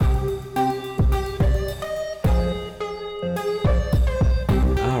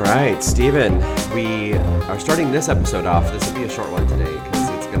right, Stephen, we are starting this episode off. This will be a short one today because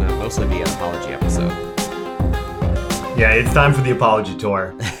it's going to mostly be an apology episode. Yeah, it's time for the apology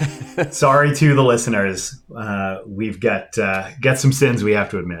tour. Sorry to the listeners. We've got some sins we have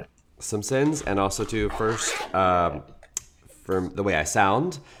to admit. Some sins, and also to first, for the way I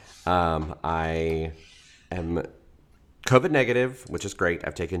sound, I am COVID negative, which is great.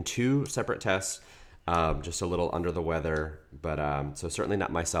 I've taken 2 separate tests. Just a little under the weather, but so certainly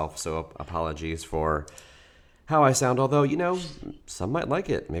not myself. So apologies for how I sound. Although, some might like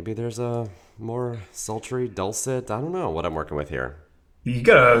it. Maybe there's a more sultry, dulcet. I don't know what I'm working with here. You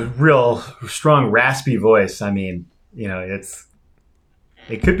got a real strong, raspy voice. I mean,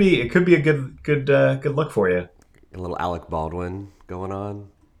 it could be a good look for you. A little Alec Baldwin going on.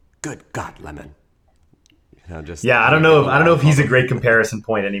 Good God, Lemon. I don't know if he's a great comparison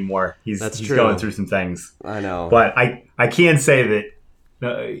point anymore. He's going through some things. I know, but I can say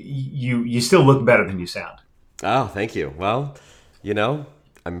that you still look better than you sound. Oh, thank you. Well,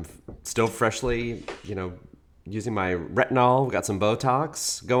 I'm still freshly, using my retinol. We've got some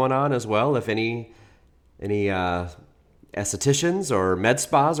Botox going on as well. If any estheticians or med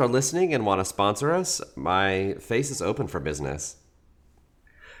spas are listening and want to sponsor us, my face is open for business.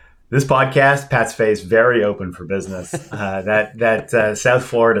 This podcast, Pat's face, very open for business. That South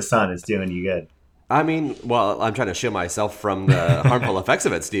Florida sun is doing you good. I mean, well, I'm trying to shield myself from the harmful effects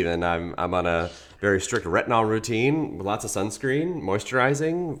of it, Stephen. I'm on a very strict retinol routine, with lots of sunscreen,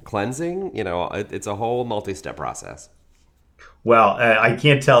 moisturizing, cleansing. It's a whole multi-step process. Well, I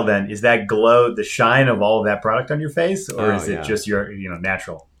can't tell then. Is that glow the shine of all of that product on your face, or is it just your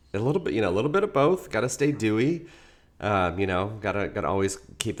natural? A little bit of both. Got to stay dewy. Gotta always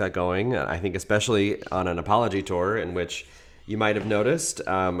keep that going. I think especially on an apology tour, in which you might have noticed,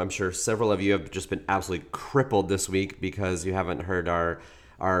 I'm sure several of you have just been absolutely crippled this week because you haven't heard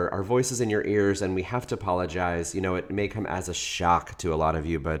our voices in your ears, and we have to apologize. It may come as a shock to a lot of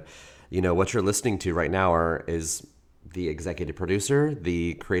you, but what you're listening to right now is the executive producer,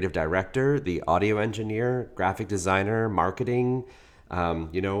 the creative director, the audio engineer, graphic designer, marketing.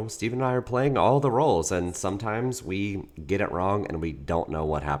 Steve and I are playing all the roles, and sometimes we get it wrong and we don't know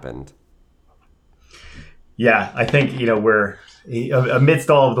what happened. Yeah, I think, we're amidst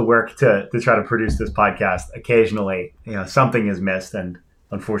all of the work to try to produce this podcast, occasionally, something is missed. And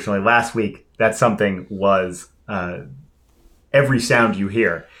unfortunately, last week, that something was every sound you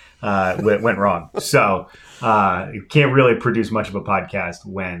hear went wrong. So you can't really produce much of a podcast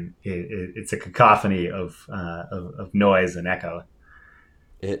when it's a cacophony of noise and echo.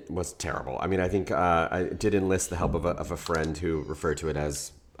 It was terrible. I mean, I think I did enlist the help of a friend who referred to it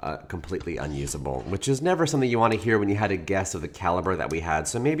as completely unusable, which is never something you want to hear when you had a guest of the caliber that we had.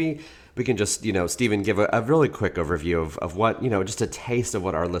 So maybe we can just, Stephen, give a really quick overview of what, just a taste of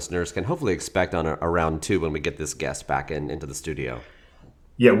what our listeners can hopefully expect on a round 2 when we get this guest back into the studio.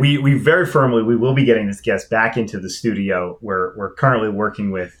 Yeah, we very firmly, we will be getting this guest back into the studio. We're currently working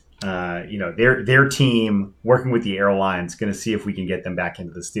with their team, working with the airlines, going to see if we can get them back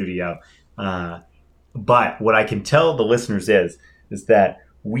into the studio. But what I can tell the listeners is that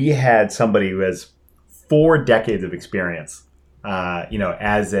we had somebody who has 4 decades of experience,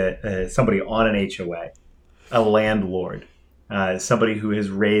 as somebody on an HOA, a landlord, somebody who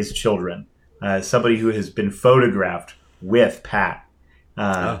has raised children, somebody who has been photographed with Pat,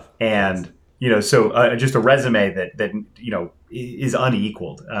 and just a resume that is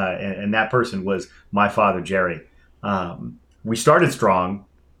unequaled. And that person was my father, Jerry. We started strong.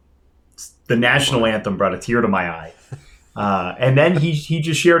 The national anthem brought a tear to my eye. And then he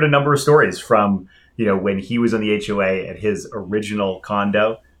just shared a number of stories from, when he was on the HOA at his original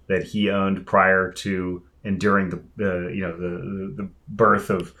condo that he owned prior to and during the birth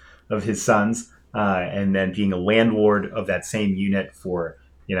of his sons, and then being a landlord of that same unit for,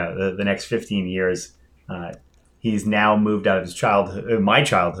 the next 15 years. He's now moved out of his my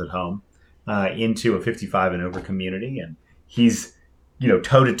childhood home, into a 55 and over community, and he's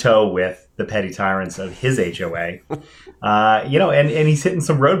toe to toe with the petty tyrants of his HOA, and he's hitting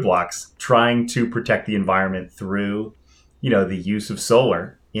some roadblocks trying to protect the environment through, the use of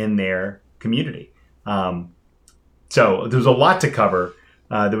solar in their community. So there's a lot to cover.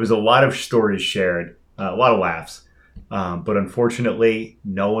 There was a lot of stories shared, a lot of laughs, but unfortunately,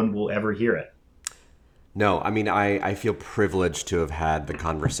 no one will ever hear it. No, I mean, I feel privileged to have had the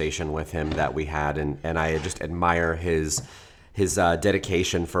conversation with him that we had, and I just admire his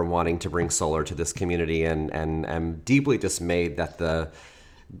dedication for wanting to bring solar to this community, and am deeply dismayed that the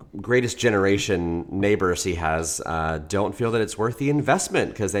greatest generation neighbors he has don't feel that it's worth the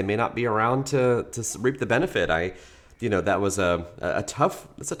investment because they may not be around to reap the benefit. that was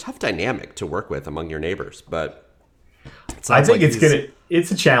it's a tough dynamic to work with among your neighbors, but I think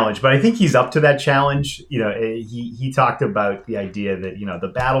it's a challenge, but I think he's up to that challenge. He talked about the idea that, the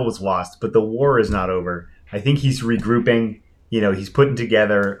battle was lost, but the war is not over. I think he's regrouping. He's putting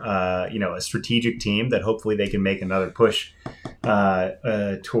together, a strategic team that hopefully they can make another push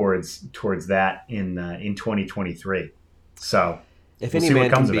towards that in 2023. So if any man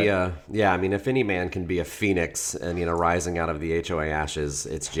can be if any man can be a phoenix and rising out of the HOA ashes,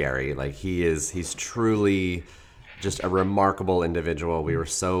 it's Jerry. Like he's truly just a remarkable individual. We were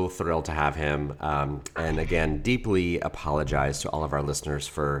so thrilled to have him, and again, deeply apologize to all of our listeners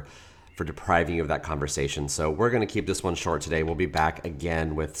for depriving you of that conversation. So we're going to keep this one short today. We'll be back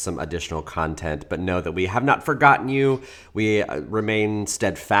again with some additional content, but know that we have not forgotten you. We remain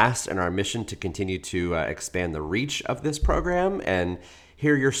steadfast in our mission to continue to expand the reach of this program and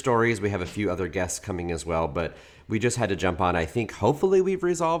hear your stories. We have a few other guests coming as well, but we just had to jump on. I think hopefully we've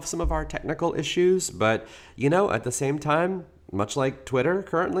resolved some of our technical issues, but at the same time, much like Twitter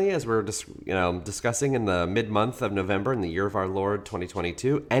currently, as we're just discussing in the mid-month of November in the year of our Lord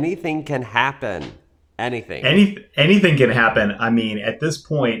 2022, anything can happen. Anything can happen. I mean, at this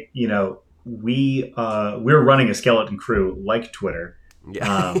point, we're running a skeleton crew like Twitter.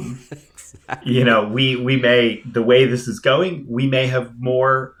 Yeah. Exactly. We may, the way this is going, we may have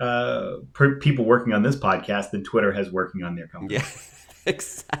more people working on this podcast than Twitter has working on their company. Yeah,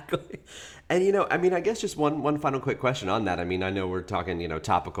 exactly. And, I guess just one final quick question on that. I mean, I know we're talking,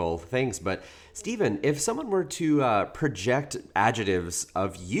 topical things, but Stephen, if someone were to project adjectives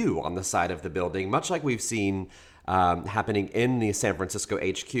of you on the side of the building, much like we've seen happening in the San Francisco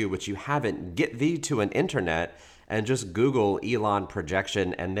HQ, which you haven't, get thee to an internet and just Google Elon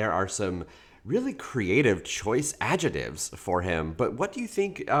projection, and there are some really creative choice adjectives for him. But what do you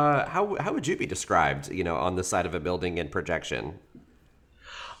think, how would you be described, on the side of a building in projection?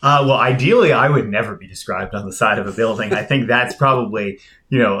 Well, ideally, I would never be described on the side of a building. I think that's probably,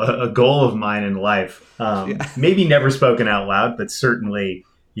 a goal of mine in life. Maybe never spoken out loud, but certainly,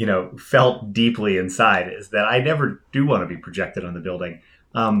 felt deeply inside, is that I never do want to be projected on the building.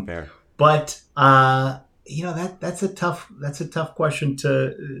 Fair. But that's a tough question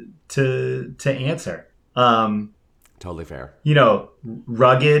to answer. Totally fair.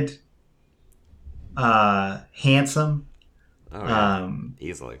 Rugged, handsome. Oh, yeah.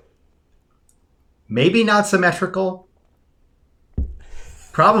 Easily. Maybe not symmetrical.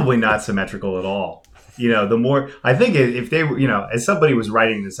 Probably not symmetrical at all. The more, I think if they were, as somebody was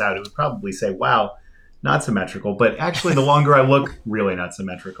writing this out, it would probably say, wow, not symmetrical. But actually, the longer I look, really not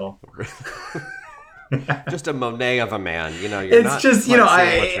symmetrical. Just a Monet of a man. It's just,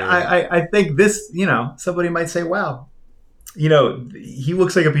 I think this, somebody might say, wow, he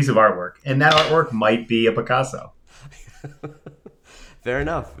looks like a piece of artwork. And that artwork might be a Picasso. Fair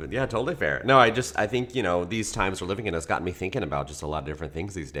enough. Yeah, totally fair. No, I think, these times we're living in has gotten me thinking about just a lot of different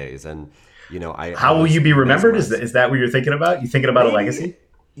things these days. And, how will you be remembered? Is that what you're thinking about? You thinking about a legacy?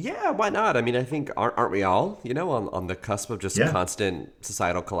 Yeah, why not? I mean, I think, aren't we all, on the cusp of just constant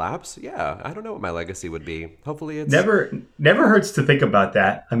societal collapse? Yeah, I don't know what my legacy would be. Hopefully it's... Never hurts to think about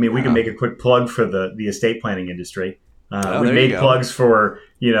that. I mean, we can make a quick plug for the estate planning industry. We made plugs for,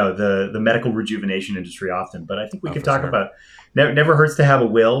 the medical rejuvenation industry often, but I think we could talk about, never hurts to have a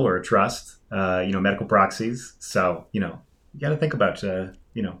will or a trust, medical proxies. So, you got to think about,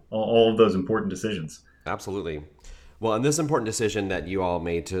 all of those important decisions. Absolutely. Well, and this important decision that you all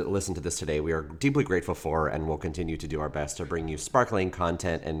made to listen to this today, we are deeply grateful for, and we'll continue to do our best to bring you sparkling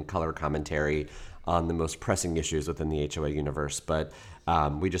content and color commentary on the most pressing issues within the HOA universe. But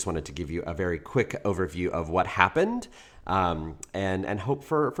we just wanted to give you a very quick overview of what happened and hope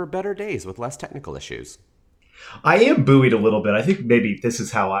for better days with less technical issues. I am buoyed a little bit. I think maybe this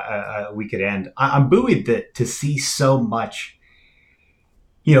is how we could end. I'm buoyed to see so much,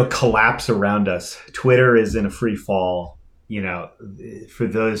 collapse around us. Twitter is in a free fall. For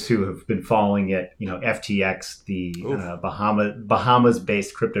those who have been following it, FTX, the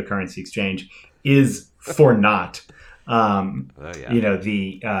Bahamas-based cryptocurrency exchange, is for naught. The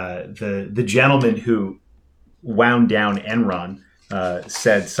gentleman who wound down Enron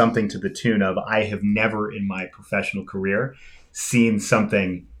said something to the tune of, I have never in my professional career seen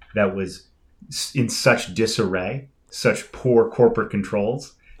something that was in such disarray, such poor corporate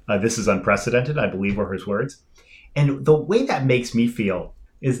controls. This is unprecedented, I believe, were his words. And the way that makes me feel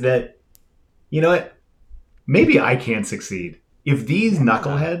is that, maybe I can succeed. If these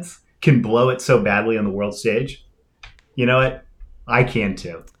knuckleheads can blow it so badly on the world stage, I can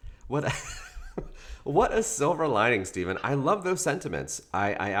too. What a silver lining, Stephen. I love those sentiments.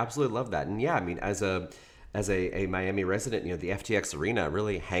 I absolutely love that. And yeah, I mean, as a as a Miami resident, the FTX Arena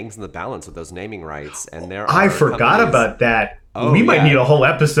really hangs in the balance with those naming rights. And I forgot about that. We might need a whole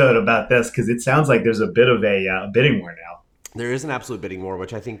episode about this because it sounds like there's a bit of a bidding war now. There is an absolute bidding war,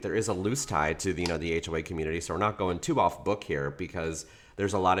 which I think there is a loose tie to the HOA community. So we're not going too off book here because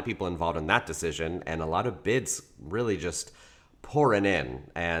there's a lot of people involved in that decision and a lot of bids really just pouring in,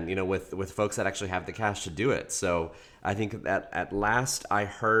 and with folks that actually have the cash to do it. So I think that at last I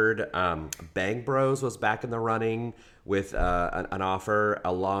heard Bang Bros was back in the running with an offer,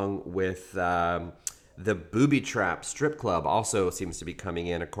 along with the Booby Trap Strip Club also seems to be coming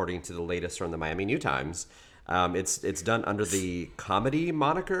in, according to the latest from the Miami New Times. It's done under the comedy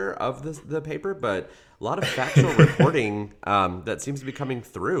moniker of the paper, but a lot of factual reporting that seems to be coming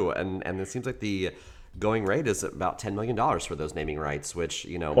through, and it seems like the going rate is about $10 million for those naming rights, which,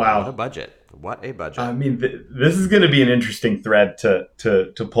 wow. What a budget. What a budget. I mean, this is going to be an interesting thread to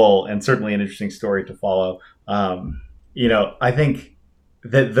pull, and certainly an interesting story to follow. I think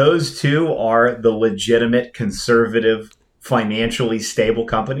that those two are the legitimate conservative, financially stable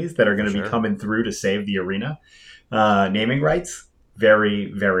companies that are going to be coming through to save the arena. Naming rights,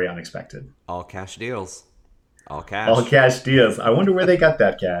 very, very unexpected. All cash deals. All cash. All cash deals. I wonder where they got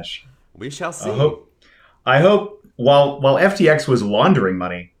that cash. We shall see. I hope while FTX was laundering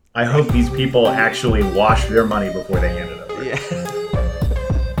money, I hope these people actually washed their money before they handed it over. Yeah.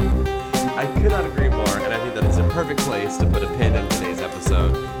 I could not agree more, and I think that it's a perfect place to put a pin in today's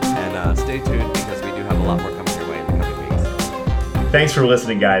episode. And stay tuned because we do have a lot more coming your way in the coming weeks. Thanks for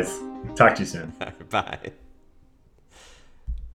listening, guys. Talk to you soon. Bye.